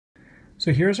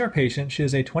So here's our patient. She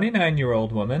is a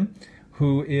 29-year-old woman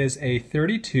who is a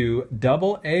 32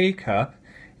 double A cup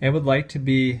and would like to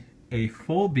be a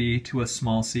full B to a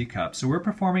small C cup. So we're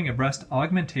performing a breast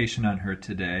augmentation on her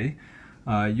today,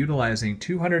 utilizing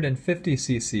 250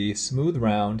 cc smooth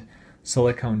round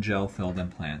silicone gel filled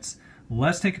implants.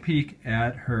 Let's take a peek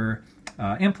at her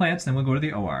implants, then we'll go to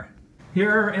the OR. Here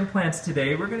are her implants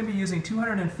today. We're going to be using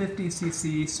 250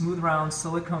 cc smooth round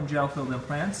silicone gel filled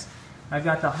implants. I've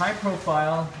got the high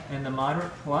profile and the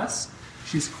moderate plus.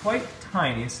 She's quite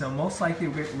tiny, so most likely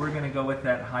we're going to go with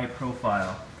that high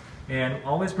profile. And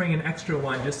always bring an extra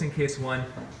one just in case one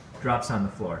drops on the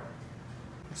floor.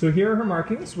 So here are her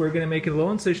markings. We're going to make a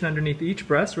little incision underneath each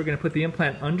breast. We're going to put the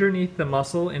implant underneath the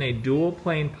muscle in a dual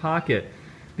plane pocket.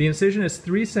 The incision is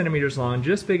 3 centimeters long,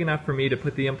 just big enough for me to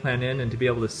put the implant in and to be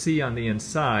able to see on the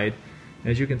inside.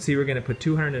 As you can see, we're going to put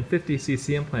 250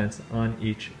 cc implants on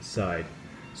each side.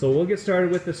 So we'll get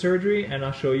started with the surgery and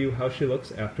I'll show you how she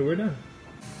looks after we're done.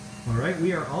 Alright,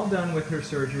 we are all done with her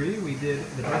surgery. We did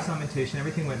the breast augmentation.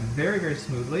 Everything went very, very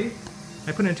smoothly.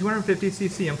 I put in 250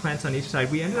 cc implants on each side.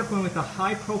 We ended up going with a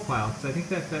high profile because I think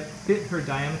that fit her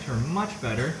diameter much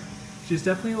better. She's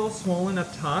definitely a little swollen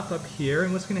up top, up here,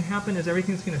 and what's going to happen is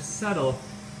everything's going to settle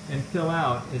and fill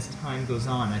out as time goes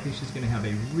on. I think she's going to have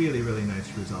a really, really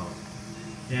nice result.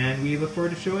 And we look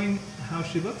forward to showing how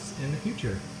she looks in the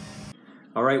future.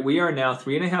 Alright, we are now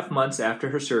 3.5 months after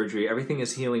her surgery. Everything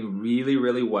is healing really,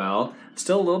 really well.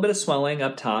 Still a little bit of swelling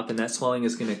up top, and that swelling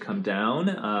is going to come down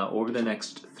over the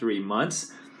next 3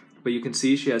 months. But you can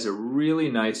see she has a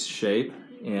really nice shape.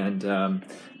 And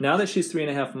now that she's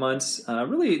 3.5 months,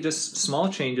 really just small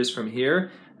changes from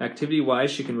here.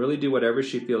 Activity-wise, she can really do whatever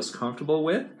she feels comfortable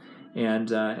with. And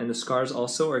the scars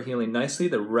also are healing nicely.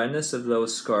 The redness of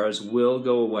those scars will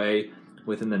go away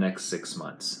within the next 6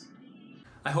 months.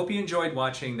 I hope you enjoyed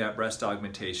watching that breast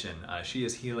augmentation. She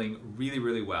is healing really,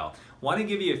 really well. Want to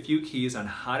give you a few keys on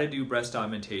how to do breast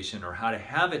augmentation or how to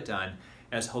have it done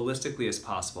as holistically as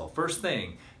possible. First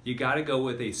thing, you got to go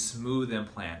with a smooth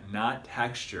implant, not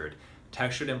textured.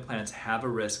 Textured implants have a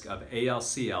risk of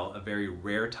ALCL, a very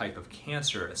rare type of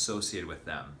cancer associated with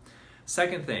them.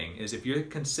 Second thing is if you're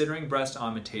considering breast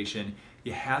augmentation,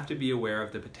 you have to be aware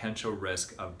of the potential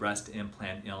risk of breast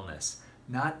implant illness.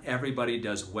 Not everybody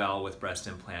does well with breast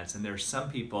implants, and there are some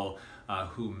people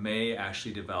who may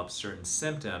actually develop certain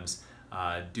symptoms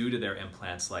due to their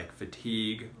implants like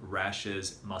fatigue,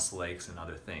 rashes, muscle aches, and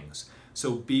other things.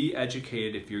 So be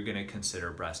educated if you're going to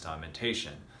consider breast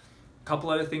augmentation. A couple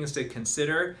other things to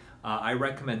consider. I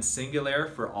recommend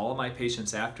Singulair for all of my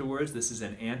patients afterwards. This is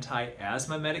an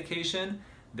anti-asthma medication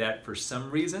that for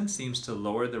some reason seems to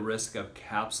lower the risk of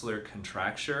capsular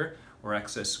contracture or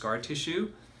excess scar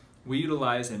tissue. We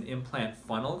utilize an implant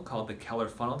funnel called the Keller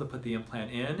funnel to put the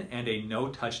implant in and a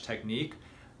no-touch technique.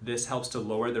 This helps to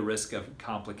lower the risk of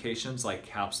complications like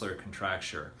capsular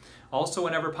contracture. Also,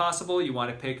 whenever possible, you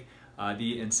want to pick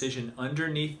the incision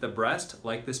underneath the breast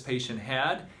like this patient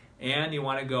had, and you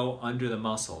want to go under the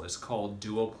muscle. It's called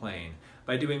dual plane.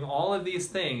 By doing all of these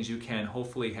things, you can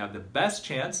hopefully have the best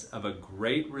chance of a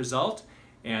great result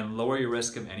and lower your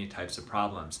risk of any types of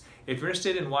problems. If you're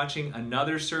interested in watching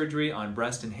another surgery on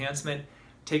breast enhancement,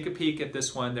 take a peek at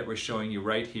this one that we're showing you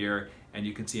right here, and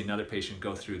you can see another patient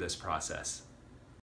go through this process.